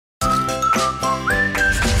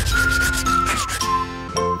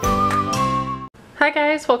Hi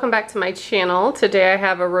guys, welcome back to my channel. Today I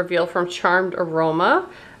have a reveal from Charmed Aroma.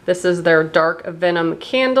 This is their Dark Venom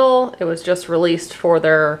Candle. It was just released for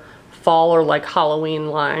their fall or like Halloween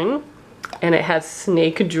line. And it has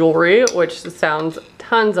snake jewelry, which sounds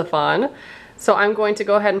tons of fun. So I'm going to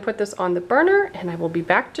go ahead and put this on the burner and I will be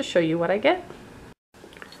back to show you what I get.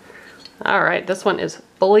 Alright, this one is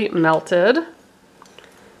fully melted.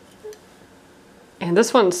 And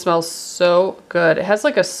this one smells so good. It has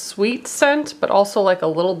like a sweet scent, but also like a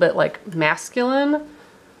little bit like masculine.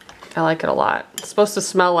 I like it a lot. It's supposed to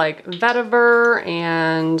smell like vetiver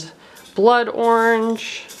and blood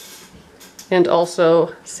orange and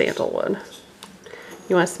also sandalwood.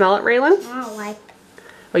 You want to smell it, Raylan? I don't like it.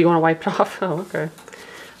 Oh, you want to wipe it off? Oh, okay.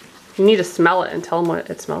 You need to smell it and tell them what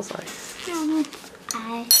it smells like.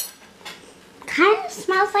 Kind of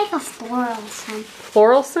smells like a floral scent.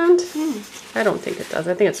 Floral scent? I don't think it does.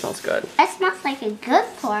 I think it smells good. It smells like a good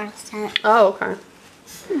floral scent. Oh, okay.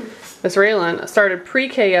 Miss Raylan started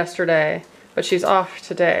pre-K yesterday, but she's off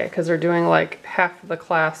today because they're doing like half of the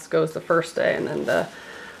class goes the first day and then the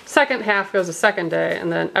second half goes the second day and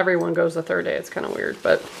then everyone goes the third day. It's kind of weird,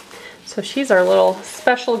 but so she's our little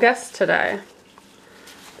special guest today.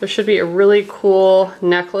 There should be a really cool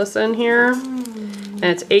necklace in here. And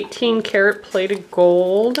it's 18 karat plated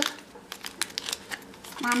gold.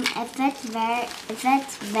 Mom, if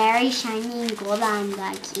it's very shiny and gold, I'm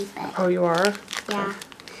gonna keep it. Oh, you are? Yeah.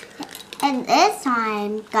 And this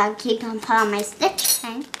time, gotta keep on put on my stitch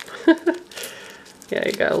thing. Yeah,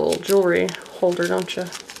 you got a little jewelry holder, don't you?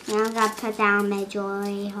 Yeah, I gotta put that on my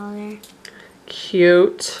jewelry holder.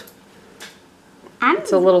 Cute.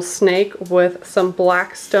 It's a little snake with some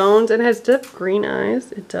black stones and it has deep green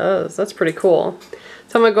eyes. It does. That's pretty cool.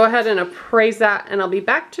 So I'm going to go ahead and appraise that and I'll be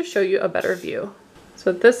back to show you a better view.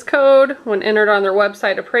 So this code, when entered on their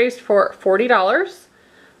website, appraised for $40.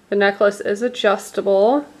 The necklace is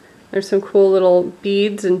adjustable. There's some cool little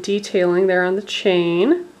beads and detailing there on the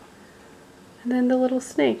chain. And then the little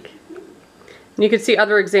snake. And you can see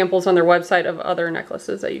other examples on their website of other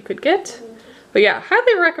necklaces that you could get. But yeah,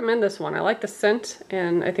 highly recommend this one. I like the scent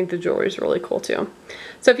and I think the jewelry is really cool too.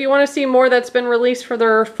 So if you want to see more that's been released for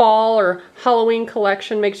their fall or Halloween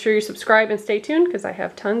collection, make sure you subscribe and stay tuned because I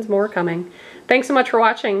have tons more coming. Thanks so much for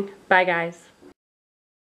watching. Bye guys.